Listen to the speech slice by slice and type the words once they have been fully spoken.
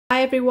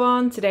Hi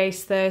everyone,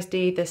 today's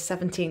Thursday the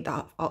 17th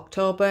of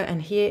October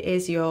and here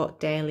is your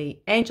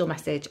daily angel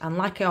message. And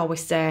like I always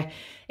say,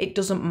 it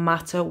doesn't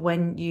matter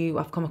when you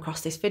have come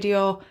across this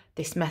video,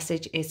 this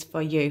message is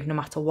for you no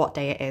matter what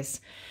day it is.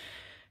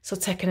 So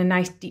taking a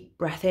nice deep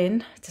breath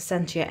in to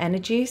center your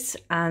energies,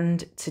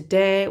 and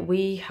today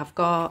we have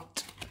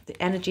got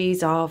the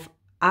energies of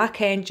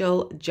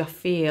Archangel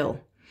Jophiel.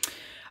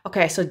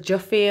 Okay, so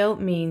Jophiel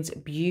means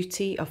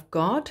beauty of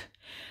God.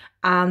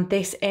 And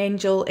this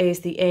angel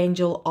is the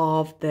angel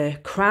of the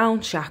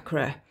crown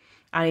chakra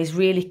and is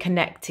really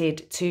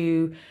connected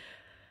to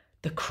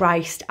the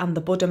Christ and the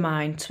Buddha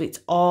mind. So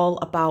it's all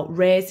about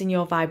raising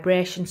your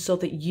vibration so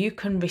that you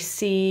can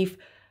receive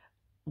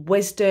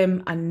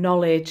wisdom and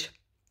knowledge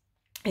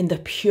in the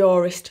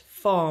purest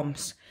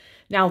forms.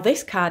 Now,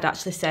 this card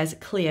actually says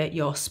clear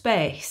your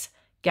space.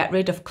 Get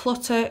rid of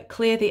clutter,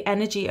 clear the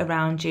energy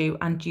around you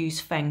and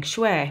use feng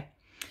shui.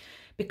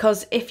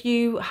 Because if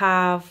you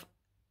have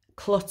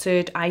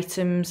cluttered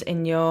items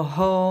in your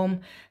home,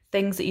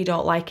 things that you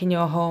don't like in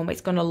your home, it's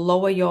going to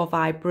lower your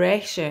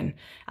vibration.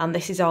 And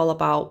this is all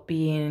about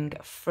being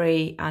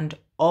free and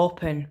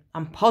open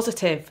and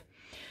positive.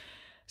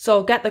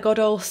 So get the good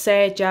old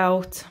sage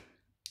out,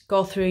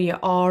 go through your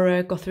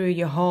aura, go through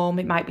your home.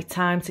 It might be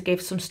time to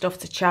give some stuff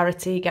to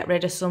charity, get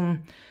rid of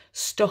some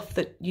stuff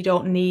that you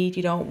don't need,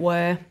 you don't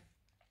wear.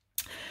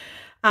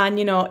 And,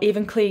 you know,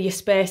 even clear your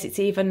space. It's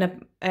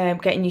even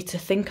getting you to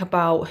think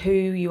about who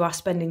you are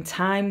spending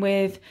time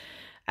with.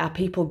 Are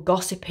people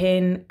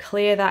gossiping?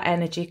 Clear that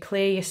energy,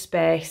 clear your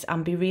space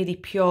and be really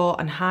pure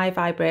and high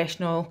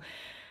vibrational.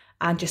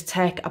 And just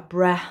take a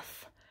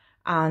breath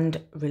and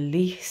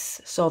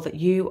release so that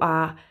you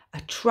are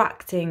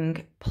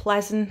attracting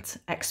pleasant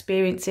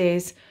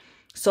experiences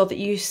so that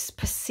you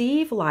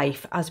perceive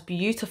life as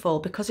beautiful,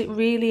 because it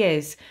really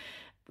is.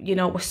 You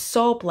know, we're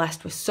so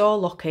blessed, we're so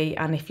lucky,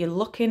 and if you're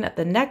looking at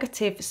the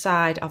negative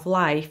side of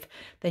life,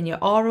 then your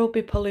aura will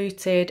be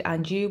polluted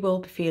and you will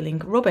be feeling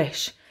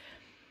rubbish.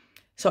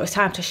 So it's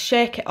time to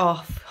shake it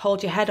off,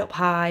 hold your head up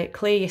high,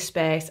 clear your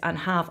space and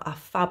have a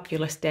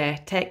fabulous day.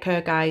 Take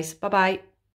care, guys. Bye-bye.